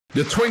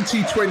The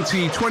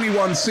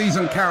 2020-21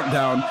 season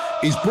countdown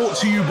is brought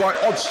to you by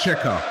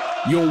Oddschecker,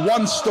 your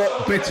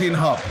one-stop betting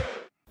hub.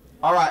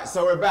 All right,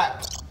 so we're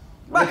back.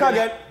 Back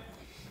again.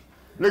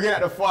 Looking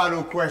at the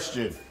final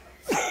question.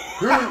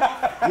 Who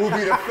will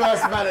be the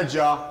first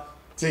manager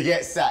to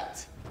get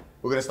sacked?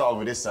 We're going to start off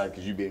with this side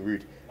because you're being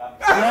rude.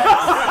 Flex.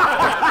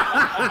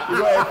 You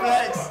got it,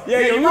 Flex? Yeah,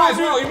 you might as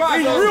well.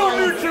 He's real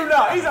neutral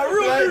now. He's a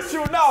real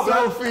neutral now,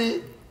 bro.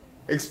 Sophie,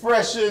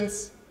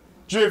 Expressions,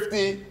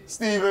 Drifty,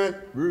 Stephen,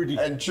 Rudy,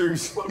 and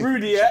Troopz.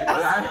 Rudy, yeah.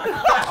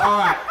 All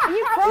right.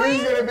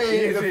 Who's going to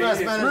be the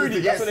first manager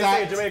to get sacked? That's what they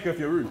say in Jamaica if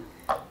you're rude.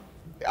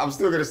 I'm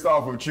still going to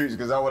start off with Troopz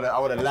because I want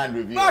to land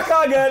with you. Back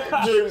again.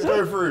 Troopz,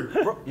 go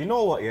through. Bro, you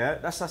know what, yeah?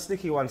 That's a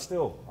sticky one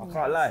still. I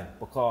can't lie.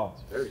 Because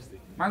very sticky.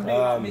 Man's being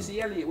like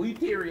Missy Elliott. What you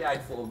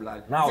teary-eyed for,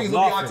 blood? No, I was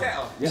laughing.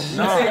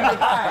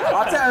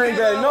 Arteta ain't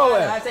going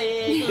nowhere.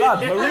 Blood,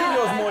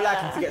 Mourinho's more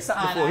likely to get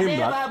sacked before him,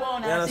 blood.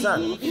 You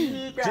understand?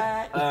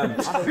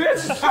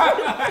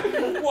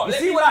 What? You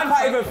see what I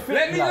can't even fit.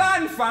 Let me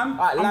land, fam.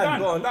 Alright, land, I'm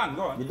go on. done,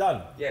 go on. You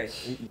done?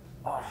 Yes.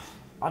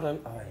 I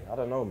don't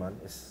know, man.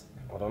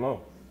 I don't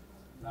know.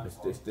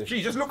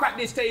 Gee, just look at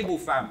this table,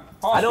 fam.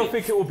 I don't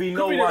think it will be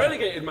no one. Could be the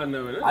relegated man,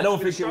 though, innit? I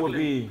don't think it will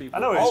be. I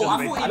know I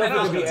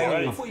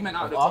thought you meant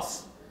out of the top.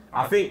 Us.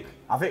 I think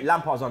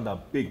Lampard's under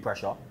big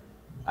pressure,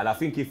 and I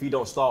think if he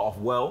don't start off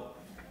well,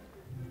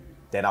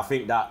 then I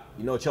think that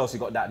Chelsea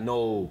got that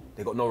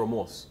they got no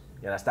remorse.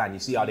 You understand? You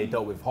see how they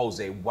dealt with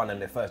Jose, won them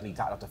their first league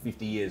title after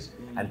 50 years,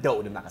 and dealt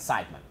with him like a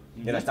sideman.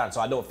 You understand? So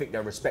I don't think they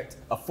respect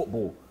a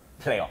football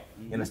player.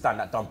 You understand?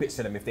 That done bits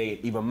to them if they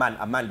even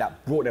a man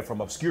that brought them from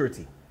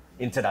obscurity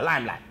into the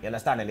limelight. You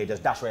understand? And they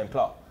just dash away and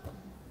plot.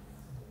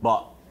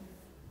 But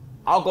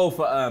I'll go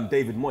for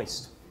David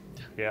Moyes.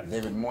 Yeah.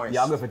 David Moyes.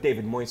 Yeah, I'll go for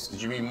David Moyes.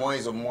 Did you mean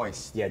Moyes or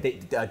Moist? Yeah,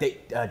 David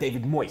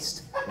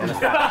Moyes. You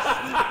understand?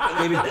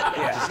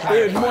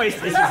 David Moyes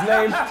is his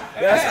name.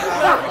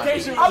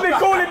 I've been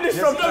calling this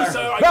from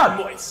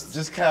Moist.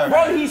 Just carry.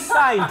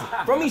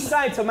 From he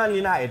signed to Man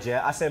United,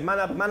 yeah, I said, man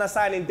are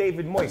signing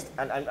David Moyes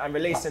and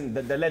releasing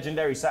the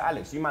legendary Sir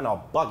Alex. You man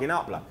are bugging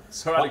out, blood.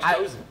 Sir Alex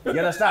Chosen. You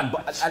understand?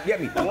 But get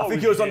me. I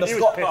think he was on the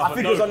Scotch. I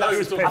think he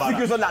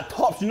was on that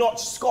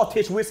top-notch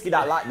Scottish whiskey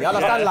that like me. You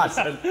understand, lads?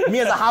 Me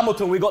as a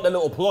Hamilton, we got the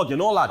little plug, you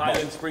know, lad.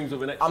 Highland Springs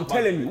with an extra I'm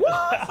telling you,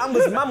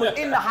 man was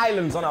in the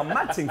Highlands on a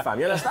mad thing, fam.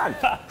 You understand?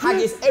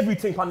 Haggis,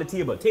 everything on the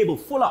table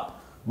full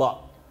up. But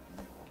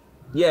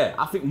yeah,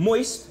 I think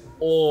Moist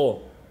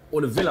or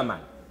the Villa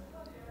man.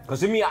 Because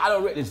to me, I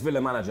don't rate this Villa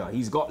manager.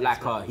 He's got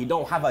like he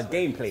don't have a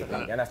gameplay.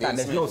 You understand?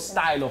 There's no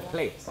style of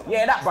play.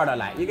 Yeah, that brother,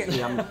 like, you get me?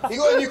 He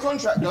got a new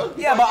contract though.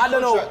 Yeah, but I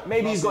don't know.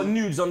 Maybe he's got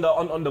nudes on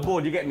the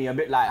board. You get me? A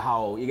bit like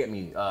how you get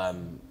me.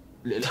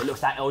 It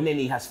looks like El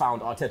Neni has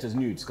found Arteta's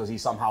nudes because he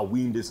somehow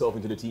weaned himself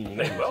into the team. You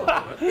get me?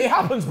 It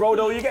happens, bro,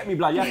 though, you get me,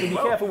 blood. You have to be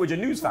careful with your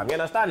news, fam. You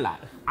understand, like?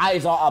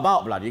 Eyes are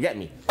about, blood, you get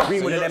me?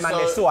 Greenwood and them man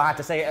they saw, I had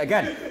to say it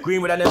again.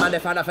 Greenwood and them man they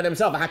found out for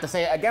themselves, I had to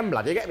say it again,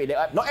 blood, you get me?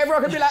 Not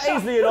everyone can be like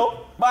Ainsley, you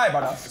know? Bye,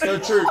 brother. So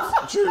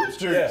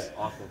Troopz.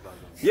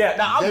 Yeah,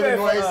 now I'm David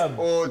going Moyes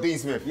for, or Dean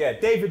Smith? Yeah,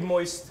 David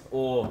Moyes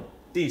or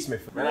Dean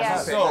Smith. Yeah.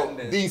 So,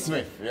 Dean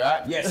Smith,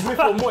 yeah? Yeah, Smith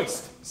or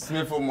Moist.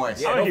 Smith or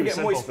Moist. Yeah, don't forget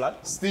Moist, blood.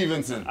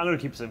 Stevenson. I'm going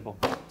to keep it simple.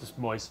 Just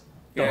Moyes.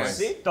 Yeah.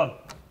 Done.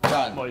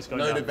 Moyes,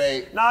 no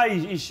debate. Nah,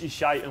 he's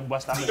shite and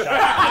West Ham is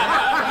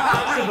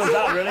shite. Simple as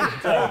that, really.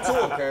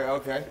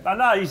 Okay.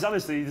 Nah, he's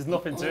honestly, there's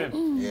nothing to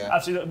him. Yeah.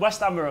 Absolutely.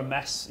 West Ham are a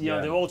mess. You know,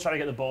 they're all trying to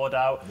get the board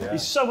out. Yeah.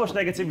 There's so much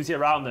negativity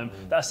around them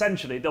that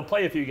essentially they'll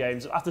play a few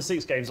games. After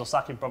 6 games, they'll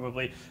sack him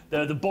probably.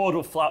 The board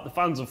will flap, the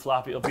fans will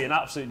flap. It'll be an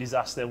absolute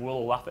disaster. We'll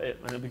all laugh at it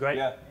and it'll be great.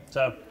 Yeah.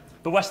 So,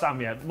 but West Ham,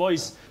 yeah.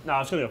 Moyes, no,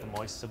 I'm just going to go for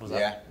Moyes. Simple as that.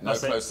 Yeah, no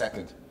close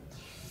second.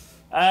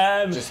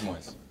 Just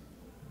Moyes.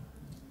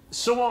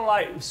 Someone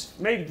like,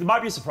 maybe there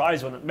might be a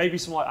surprise one. Maybe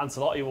someone like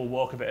Ancelotti will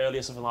walk a bit early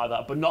or something like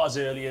that, but not as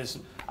early as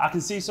I can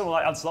see someone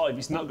like Ancelotti. If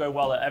he's not going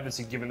well at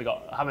Everton, given they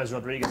got James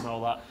Rodriguez and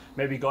all that,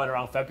 maybe going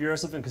around February or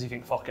something because you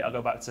think, fuck it, I'll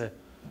go back to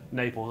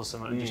Naples or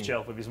something and just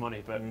chill with his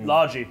money. But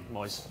largely,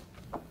 Moyes.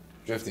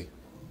 Drifty.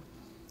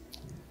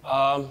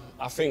 I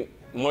think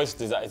Moyes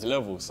is at his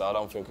level, so I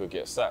don't think he'll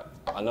get sacked.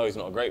 I know he's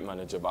not a great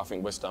manager, but I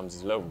think West Ham's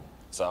his level,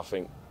 so I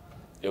think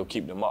he'll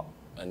keep them up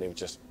and they'll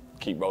just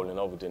keep rolling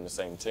over doing the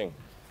same thing.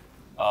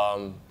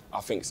 I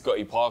think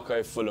Scotty Parker,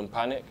 if Fulham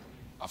panic,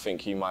 I think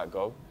he might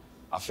go.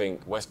 I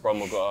think West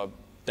Brom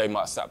they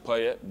might sack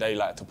Payet. They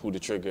like to pull the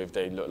trigger if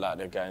they look like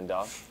they're going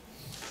down.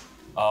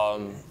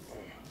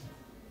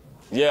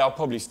 Yeah, I'll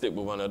probably stick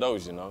with one of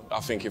those, you know.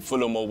 I think if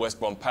Fulham or West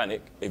Brom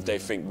panic, if they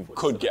think we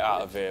could get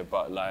out of here,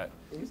 but like...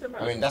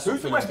 I mean, that's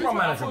who's the West Brom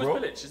manager, bro?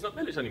 It's not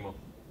Bilic anymore.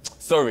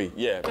 Sorry,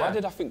 yeah. Why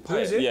did I think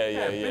Payet?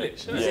 Yeah.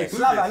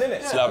 Slavan,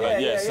 innit? Slavan,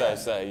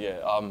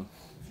 yeah.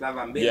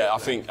 Yeah, I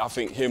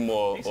think him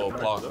or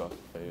Parker.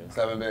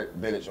 Slaven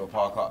Bilic or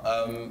Parker.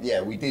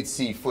 Yeah, we did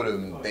see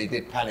Fulham. They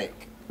did panic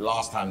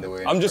last time they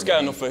were in. I'm just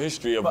going off for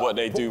history of what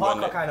they do when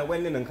Parker kind of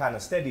went in and kind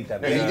of steadied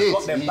them. No, he did.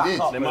 They might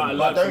have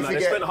learned from that. They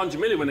spent 100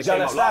 million when they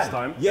came up last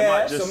time.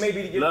 Yeah, so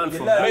maybe you learn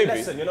a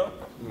lesson, you know?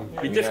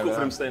 It'd be difficult for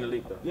them to stay in the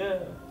league, though. Yeah.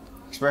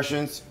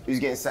 Expressions, who's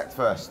getting sacked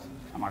first?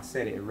 I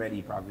said it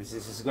already, bruv. This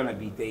is going to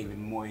be David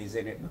Moyes,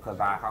 in it, because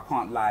I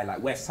can't lie.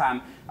 Like West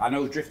Ham, I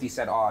know Drifty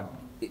said, oh,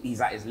 he's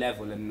at his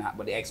level and that,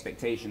 but the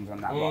expectations on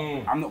that.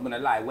 But I'm not going to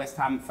lie, West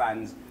Ham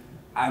fans,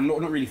 I'm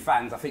not really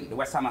fans. I think the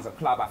West Ham as a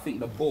club, I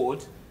think the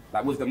board,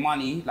 like with the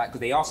money, like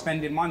because they are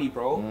spending money,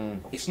 bro.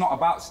 It's not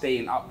about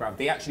staying up, bruv.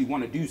 They actually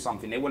want to do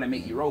something. They want to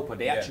make Europa.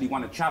 They actually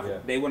want to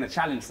travel. They want to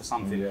challenge for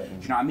something. Do you know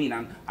what I mean?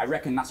 And I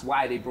reckon that's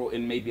why they brought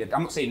in maybe.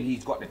 I'm not saying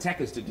he's got the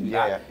techers to do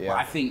that, but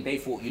I think they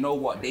thought, you know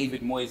what,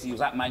 David Moyes, he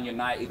was at Man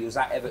United, he was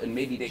at Everton.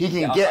 Maybe they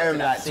can get him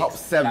like top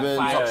 7,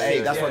 top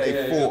 8. That's what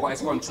they thought. But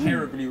it's gone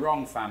terribly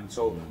wrong, fam.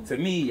 So for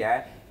me,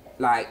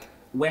 like.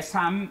 West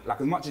Ham, like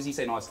as much as he's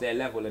saying, oh, it's their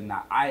level and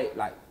that, I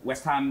like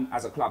West Ham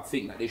as a club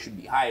think that they should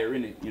be higher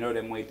in it, you know,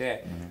 them way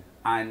there.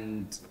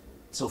 And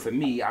so for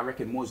me, I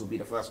reckon Moyes will be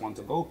the first one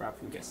to go, bruv,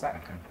 who gets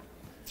sacked.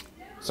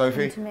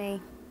 Sophie? To me,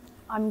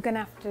 I'm going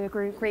to have to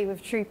agree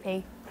with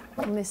Troopy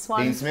on this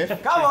one. Dean Smith?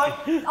 Come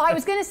on. I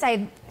was going to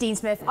say Dean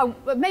Smith.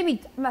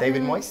 Maybe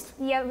David Moyes?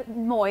 Yeah,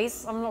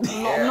 Moyes. I'm not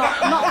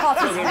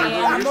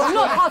participating. I'm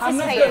not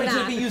participating in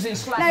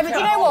that. No, but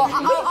you know what?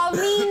 I'll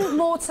lean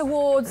more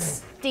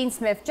towards Dean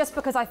Smith, just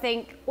because I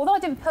think, although I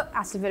didn't put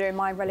Aston Villa in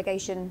my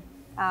relegation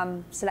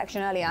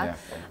selection earlier,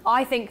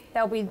 I think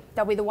they'll be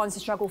the ones to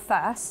struggle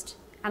first.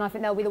 And I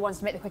think they'll be the ones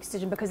to make the quick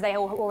decision because they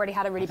already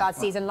had a really bad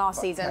season last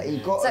season. He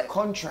got a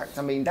contract.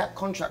 I mean, that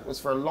contract was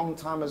for a long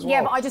time as well.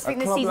 Yeah, but I just think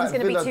this season's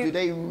going to be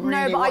too.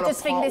 No, but I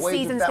just think this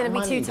season's going to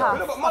be too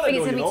tough. I think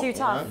it's going to be too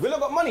tough. Villa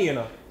got money, you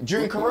know.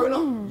 During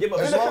Corona? Yeah,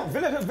 but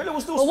Villa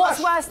was still. Well, what's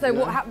worse though?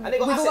 We've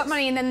all got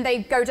money and then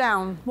they go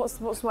down. What's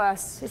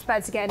worse? It's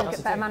better to get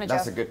a better manager.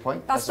 That's a good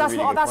point. That's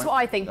what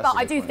I think. But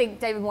I do think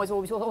David Moyes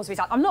will also be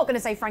sacked. I'm not going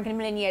to say Frank in a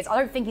million years. I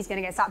don't think he's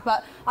going to get sacked.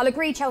 But I'll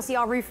agree Chelsea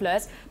are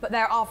ruthless. But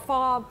there are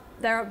far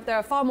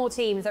more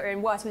teams that are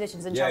in worse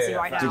positions than Chelsea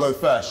right now. To go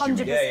first.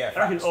 100%. I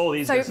reckon all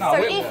these. So if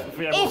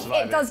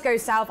it does go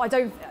south, I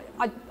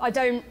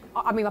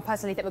mean, I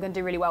personally think we're going to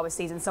do really well this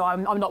season, so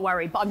I'm not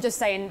worried. But I'm just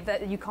saying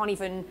that you can't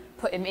even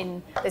put him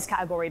in this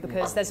category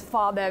because there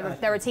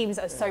are teams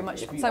that are so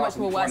much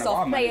more worse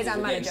off, players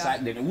and manager.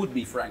 Then it would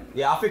be Frank.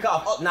 Yeah, I think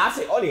I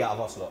say Ollie out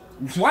of us lot.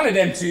 It's one of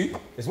them two.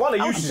 It's one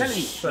of you two.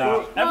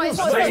 Everyone's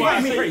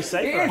pretty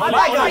safe. I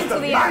like going to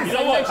the end. You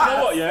know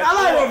what? Yeah. I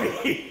like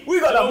Robbie. We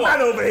got the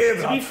man over here,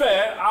 To bro. be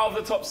fair, out of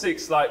the top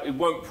 6, like it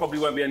probably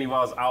won't be any of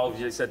ours out of,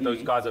 you said,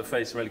 those guys that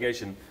face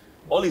relegation.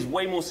 Ollie's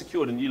way more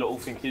secure than you lot all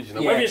think he is, you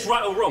know. Whether it's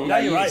right or wrong,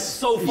 you're right. He's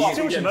so far.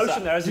 Too much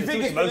emotion there, isn't Do it?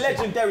 you think it's the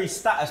legendary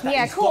status that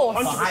he's got?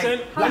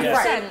 100%.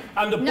 100%.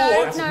 And the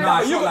board.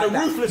 No, You got the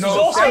ruthless. I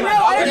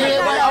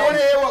want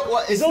to hear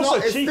what He's also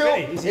cheeky, isn't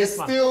he? He's a it's yes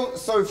man. still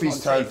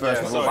Sophie's turn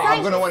first of all. Frank-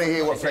 I'm going to want to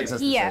hear what Frank has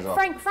to say as well.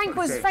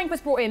 Frank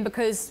was brought in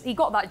because he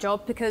got that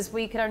job because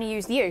we could only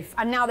use the youth,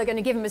 and now they're going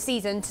to give him a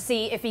season to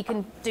see if he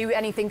can do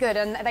anything good.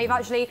 And they've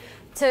actually,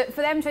 for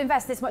them to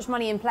invest this much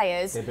money in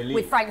players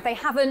with Frank, they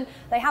haven't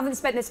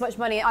spent this much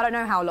money. I don't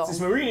know how long. It's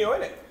Mourinho,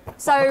 isn't it?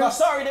 So because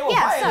sorry, they were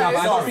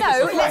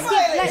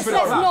let's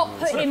not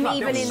put him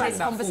even in this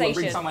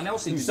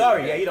conversation.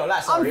 Sorry, yeah, you don't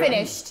like sorry. I'm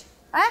finished.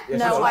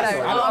 No, I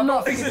don't. I'm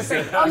not.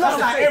 I'm not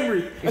like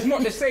Emery. It's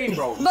not the same,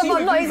 bro. He's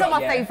not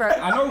my favourite.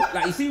 I know,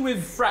 like you see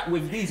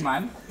with these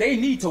man, they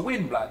need to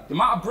win, blood. The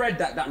amount of bread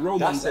that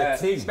Roman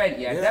spent,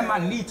 them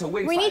man need to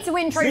win. We need to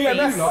win trophies.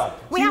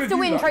 We have to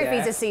win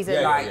trophies this season,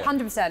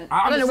 100%.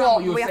 I don't know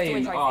what we have to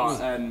win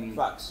trophies.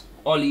 Facts.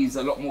 Ollie's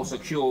a lot more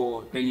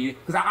secure than you.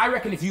 Because I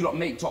reckon if you lot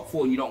make top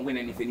 4 and you don't win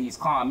anything, he's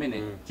calm, innit?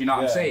 Do you know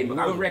what I'm saying? But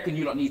I don't reckon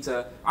you lot need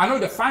to. I know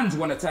the fans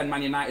want to turn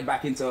Man United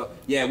back into,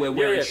 we're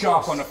wearing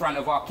sharp on the front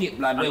of our kit,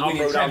 blood. We're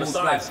winning trebles,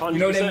 blood. You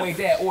know them way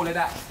there, all of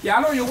that. Yeah,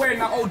 I know you're wearing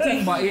that old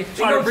thing, but it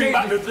don't change.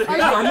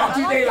 Not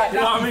today like that.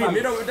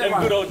 You know what I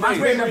mean? Man's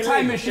wearing them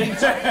time machine.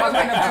 Man's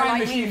wearing them time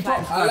machine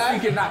tops,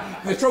 thinking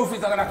that the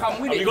trophies are going to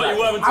come with it. You got your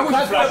Worthington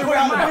I should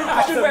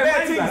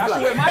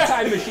wear my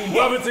time machine.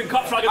 Worthington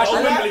cup flag at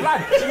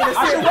Wembley. I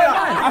should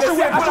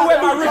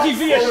wear my Ricky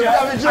Villa shirt.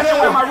 I should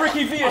wear my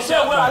Ricky Villa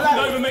shirt.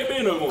 Don't even make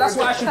beer no more. That's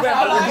what I should wear.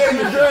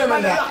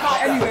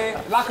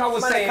 Anyway, like I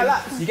was saying,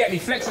 you get me.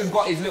 Flexer's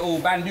got his little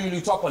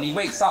bandulu top on. He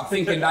wakes up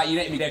thinking that, you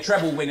get me, they're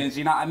treble winners,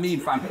 you know what I mean,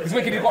 fam? He's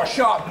wicked, he's got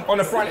sharp on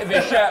the front of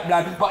his shirt,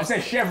 blood, but it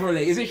says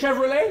Chevrolet. Is it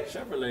Chevrolet?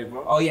 Chevrolet,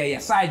 bro. Oh, yeah,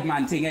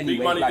 Sideman thing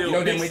anyway, blood. You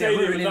know them way they're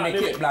ruining their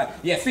kit, blood.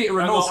 Yeah, theater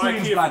and no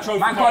screens, blood.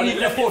 Man can't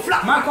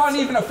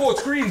even afford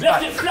screens,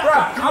 blood.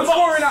 Bruh, I'm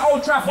scoring at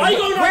Old Trafford.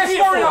 We're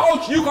scoring at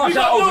Old Trafford. You can't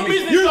shout over me.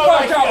 You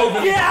can't shout over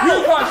me. You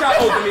can't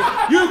shout over me.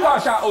 You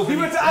can't shout over me.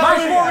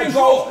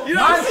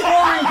 Man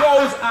scoring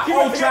goals at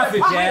Old Trafford,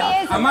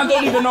 yeah? And man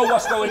don't even know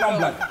what's going on,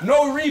 blood.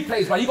 No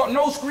replays, blood. You got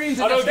no screens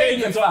in the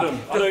stadium, blood.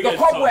 The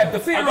cobweb, the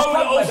theatre of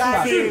cobweb,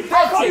 blood. The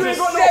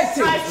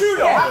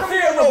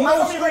theatre of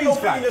no screens,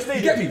 blood.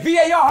 You get me?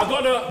 VAR.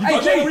 Hey,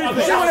 Jay, you see what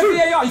the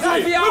VAR? You see what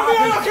the VAR?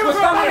 We're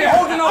standing there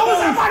holding our balls.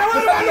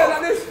 We're standing there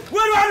like this.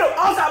 Where do I look? I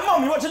was like,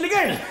 Mum, you watching the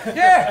game.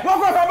 Yeah. What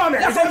goal from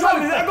Is that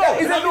goal? Is that goal?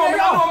 Is that no?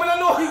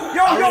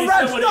 Yo,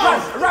 Rance,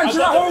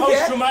 you're at home,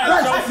 yeah?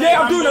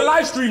 Yeah, I'm doing a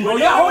live stream, bro.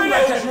 You're at home,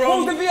 Rance.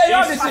 Hold the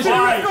VAR decision.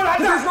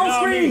 There's no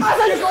screens.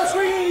 There's no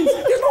screens.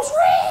 There's no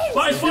screens.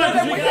 But it's fine,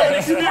 we can have an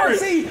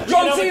experience.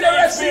 John Cena,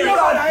 FC.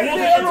 That's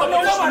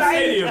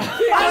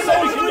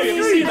all we can do.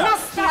 You see that?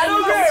 I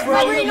don't get it, bro.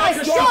 Really nice.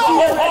 Joe.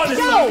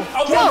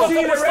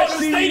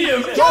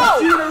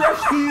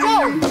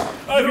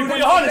 Have you put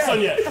your harness on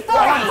yet?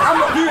 I'm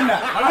not doing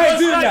that. I ain't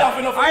doing that.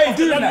 I ain't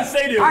doing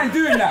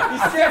that.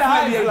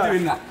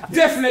 I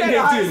definitely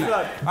ain't doing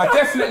that. I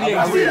definitely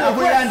ain't doing that.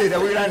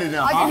 Have we landed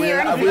now? I can hear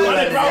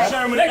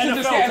anything. Lex is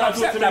just getting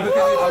upset now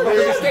because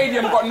the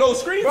stadium got no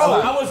screens. I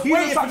was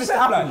waiting for this to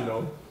happen, you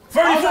know.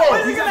 34,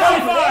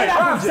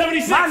 35,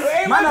 76.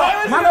 Man are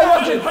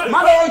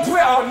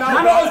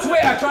on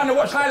Twitter trying to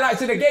watch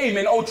highlights of the game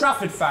in Old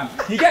Trafford, fam.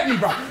 You get me,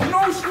 bro?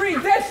 No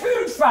screen, dead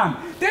food, fam.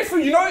 Dead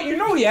food. You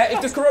know, yeah. If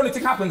this Corona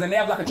thing happens and they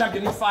have like a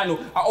Champions League final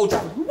at Old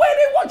Trafford, where are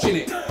they watching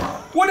it?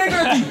 What are they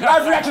gonna do?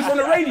 Live reactions from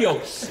the radio.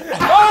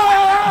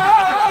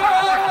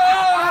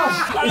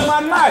 It's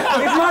man mad.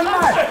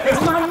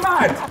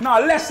 No,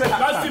 less than that.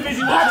 Guys too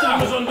busy watching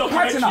Amazon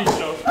documentary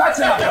show.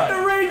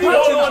 The radio.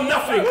 All or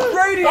nothing.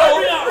 Radio.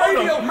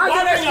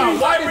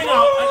 Why bring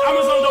out an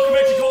Amazon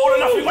documentary called All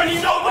or Nothing when you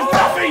know it was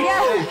nothing?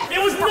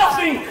 It was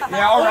nothing.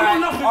 Yeah, all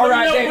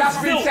right. That's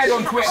been said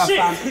on Twitter,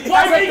 fam.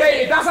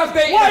 That's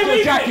updated as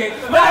your jacket.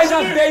 That is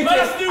updated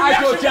as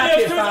your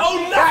jacket, fam.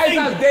 That is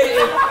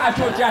updated as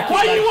your jacket.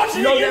 Why are you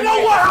watching it? You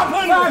know what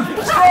happened.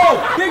 Bro,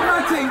 big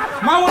man thing.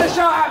 Man want to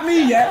shout at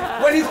me,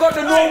 yeah, when he's got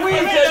the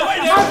Norwegian.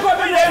 Man's got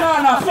the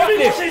no, fuck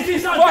this.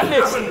 Fuck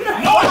this.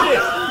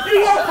 You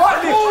won't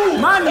fuck this.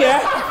 Man, yeah.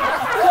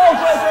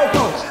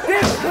 Go.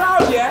 This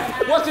crowd, yeah,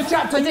 wants to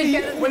chat to me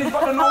when he's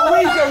got the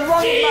Norwegian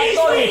running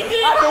McDonald's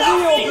at the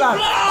wheel, blood.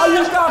 Are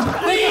you dumb?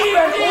 They can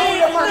spend all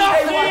the money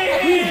they want.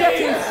 He's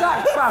getting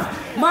sacked, fam.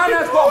 Man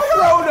has got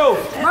Frodo.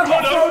 Man's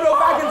got Frodo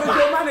Baggins as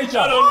your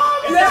manager.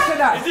 Less than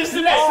that.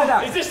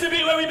 Is this the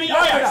bit where we beat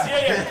Ajax?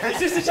 Yeah. Is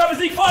this the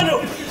Champions League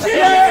final?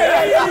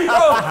 Yeah, here we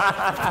go.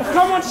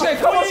 Come on, Shay.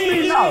 Come on,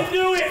 speed now.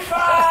 Do it,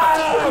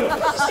 fam.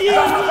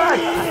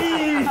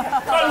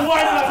 I'm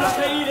winding up the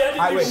stadium.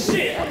 I didn't do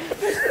shit.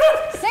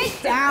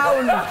 Sit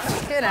down.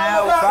 Get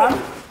out. Fam.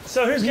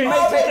 So who's He getting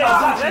may take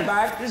sacked a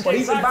bag, but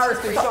he's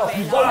embarrassed himself.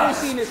 You've already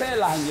seen his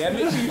hairline, yeah?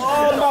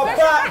 Oh, my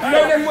back. You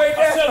know them way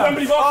there, fam?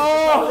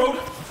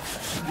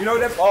 You know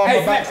them? Oh,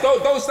 hey, Flex,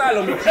 don't style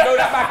on me. You know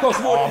that bag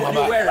costs more than what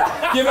you wear it.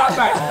 Give that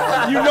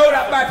back. You know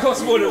that bag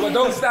costs more than what.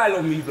 Don't style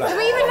on me, blood. Do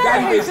we even know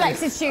who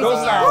Flex is choosing? Don't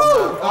style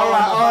on me. All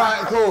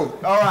right, cool.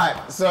 All right,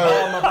 so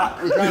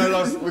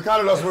we kind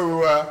of lost where we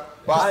were.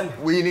 But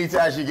we need to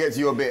actually get to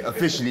your bit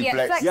officially, Yeah,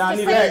 Flex.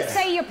 Flex, just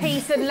say your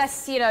piece and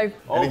let's, you know.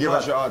 And then give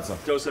us your answer.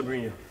 Jose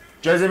Mourinho.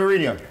 Jose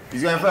Mourinho.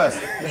 He's going first.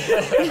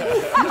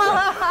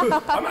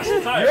 I'm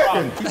actually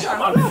tired.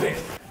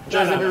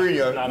 Jose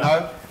Mourinho.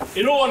 No.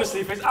 In all honesty,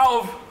 if it's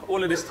out of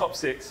all of this top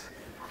six,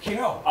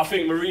 I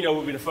think Mourinho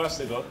will be the first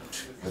to go.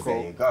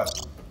 There you go.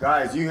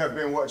 Guys, you have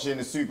been watching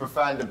the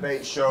Superfan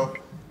Debate Show.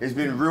 It's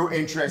been real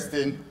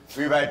interesting.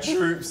 We've had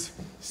Troopz,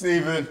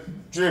 Stephen,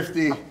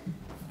 Drifty,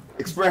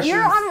 Expressions. You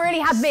haven't really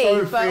had me,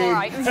 Sophie, but all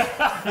right.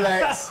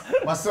 Flex,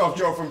 myself,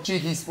 Joe from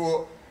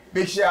CheekySport.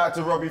 Big shout out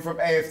to Robbie from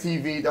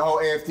AFTV, the whole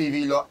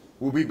AFTV lot.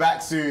 We'll be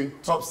back soon.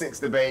 Top 6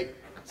 debate.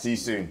 See you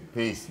soon.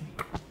 Peace.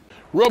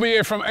 Robbie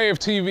here from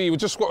AFTV. We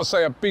just got to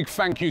say a big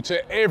thank you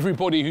to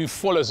everybody who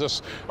follows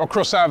us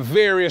across our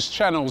various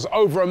channels.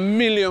 Over 1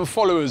 million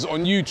followers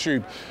on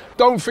YouTube.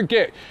 Don't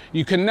forget,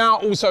 you can now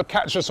also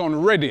catch us on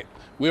Reddit.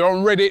 We're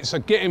on Reddit, so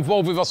get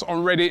involved with us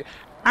on Reddit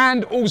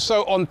and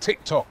also on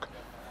TikTok.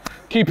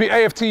 Keep it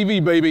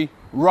AFTV, baby,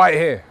 right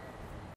here.